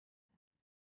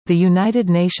The United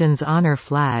Nations Honor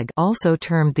Flag, also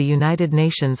termed the United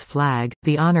Nations Flag,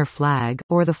 the Honor Flag,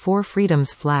 or the Four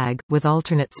Freedoms Flag, with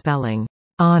alternate spelling,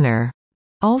 honor,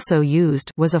 also used,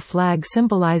 was a flag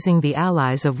symbolizing the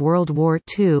Allies of World War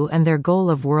II and their goal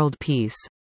of world peace.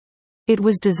 It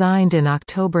was designed in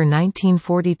October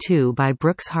 1942 by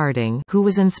Brooks Harding, who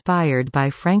was inspired by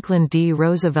Franklin D.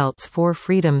 Roosevelt's Four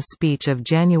Freedoms speech of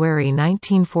January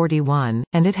 1941,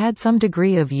 and it had some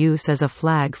degree of use as a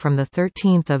flag from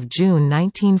 13 June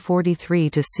 1943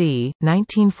 to c.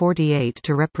 1948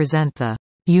 to represent the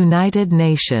United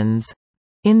Nations,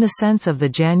 in the sense of the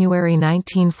January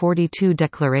 1942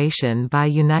 Declaration by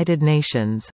United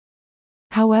Nations.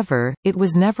 However, it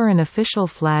was never an official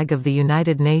flag of the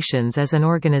United Nations as an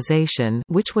organization,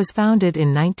 which was founded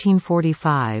in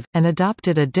 1945, and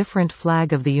adopted a different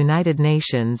flag of the United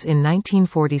Nations in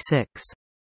 1946.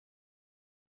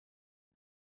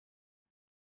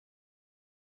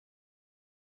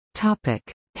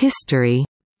 History.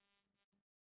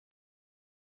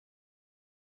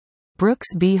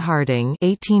 Brooks B. Harding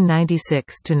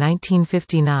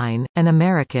 (1896–1959), an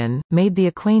American, made the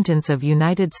acquaintance of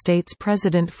United States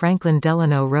President Franklin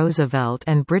Delano Roosevelt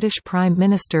and British Prime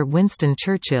Minister Winston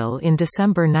Churchill in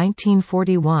December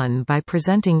 1941 by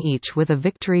presenting each with a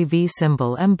Victory V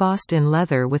symbol embossed in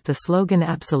leather with the slogan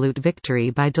 "Absolute Victory"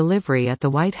 by delivery at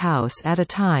the White House at a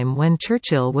time when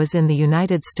Churchill was in the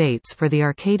United States for the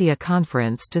Arcadia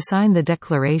Conference to sign the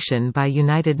Declaration by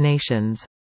United Nations.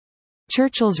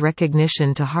 Churchill's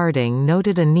recognition to Harding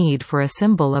noted a need for a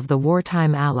symbol of the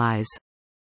wartime Allies.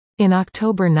 In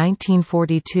October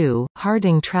 1942,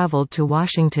 Harding traveled to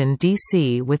Washington,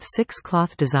 D.C. with 6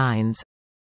 cloth designs.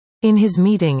 In his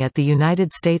meeting at the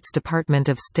United States Department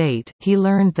of State, he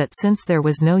learned that since there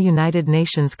was no United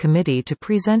Nations committee to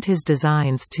present his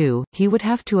designs to, he would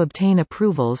have to obtain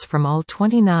approvals from all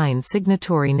 29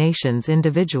 signatory nations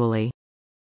individually.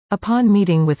 Upon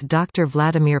meeting with Dr.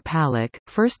 Vladimir Palik,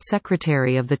 first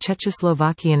secretary of the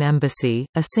Czechoslovakian embassy,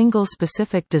 a single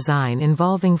specific design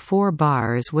involving 4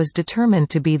 bars was determined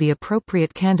to be the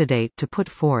appropriate candidate to put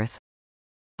forth.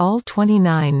 All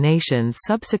 29 nations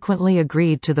subsequently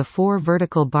agreed to the 4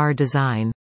 vertical bar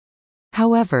design.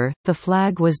 However, the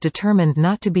flag was determined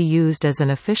not to be used as an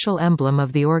official emblem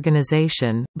of the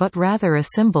organization, but rather a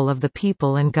symbol of the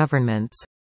people and governments.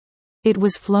 It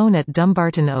was flown at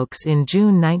Dumbarton Oaks in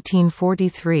June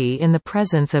 1943 in the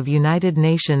presence of United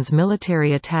Nations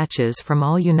military attaches from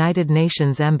all United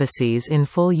Nations embassies in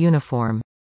full uniform.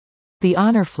 The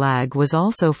honor flag was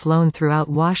also flown throughout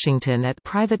Washington at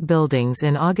private buildings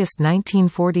in August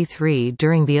 1943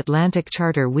 during the Atlantic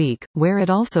Charter Week, where it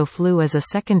also flew as a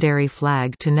secondary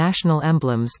flag to national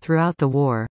emblems throughout the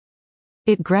war.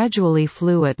 It gradually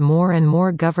flew at more and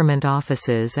more government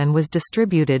offices and was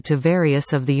distributed to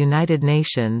various of the United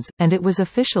Nations, and it was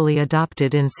officially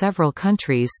adopted in several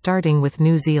countries starting with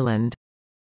New Zealand.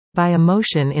 By a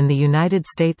motion in the United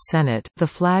States Senate, the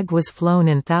flag was flown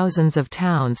in thousands of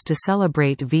towns to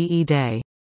celebrate VE Day.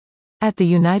 At the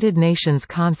United Nations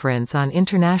Conference on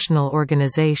International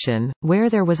Organization,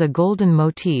 where there was a golden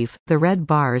motif, the red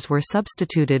bars were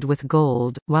substituted with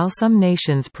gold, while some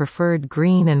nations preferred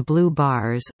green and blue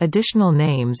bars. Additional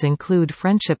names include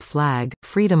Friendship Flag,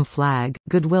 Freedom Flag,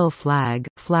 Goodwill Flag,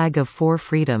 Flag of Four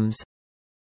Freedoms.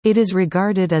 It is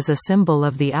regarded as a symbol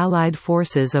of the Allied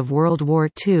forces of World War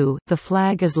II. The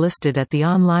flag is listed at the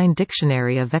online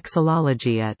Dictionary of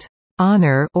Vexillology at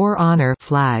honor or honor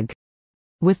flag,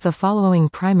 with the following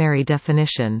primary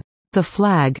definition: the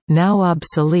flag, now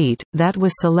obsolete, that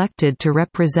was selected to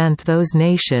represent those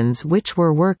nations which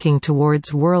were working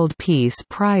towards world peace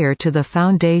prior to the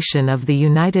foundation of the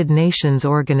United Nations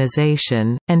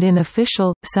Organization, and in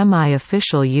official,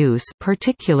 semi-official use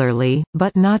particularly,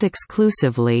 but not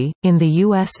exclusively, in the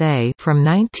USA from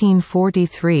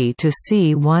 1943 to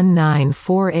c.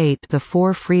 1948. The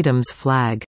Four Freedoms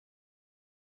flag.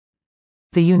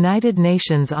 The United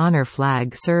Nations Honor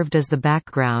Flag served as the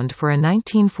background for a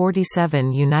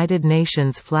 1947 United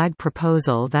Nations flag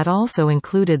proposal that also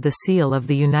included the seal of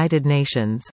the United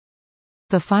Nations.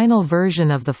 The final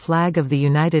version of the flag of the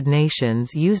United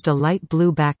Nations used a light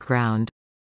blue background.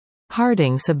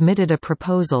 Harding submitted a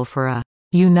proposal for a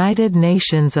United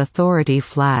Nations Authority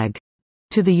flag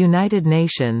to the United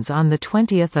Nations on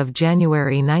 20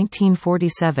 January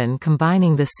 1947,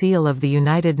 combining the seal of the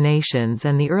United Nations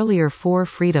and the earlier Four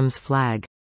Freedoms flag.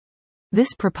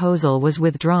 This proposal was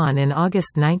withdrawn in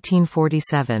August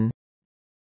 1947.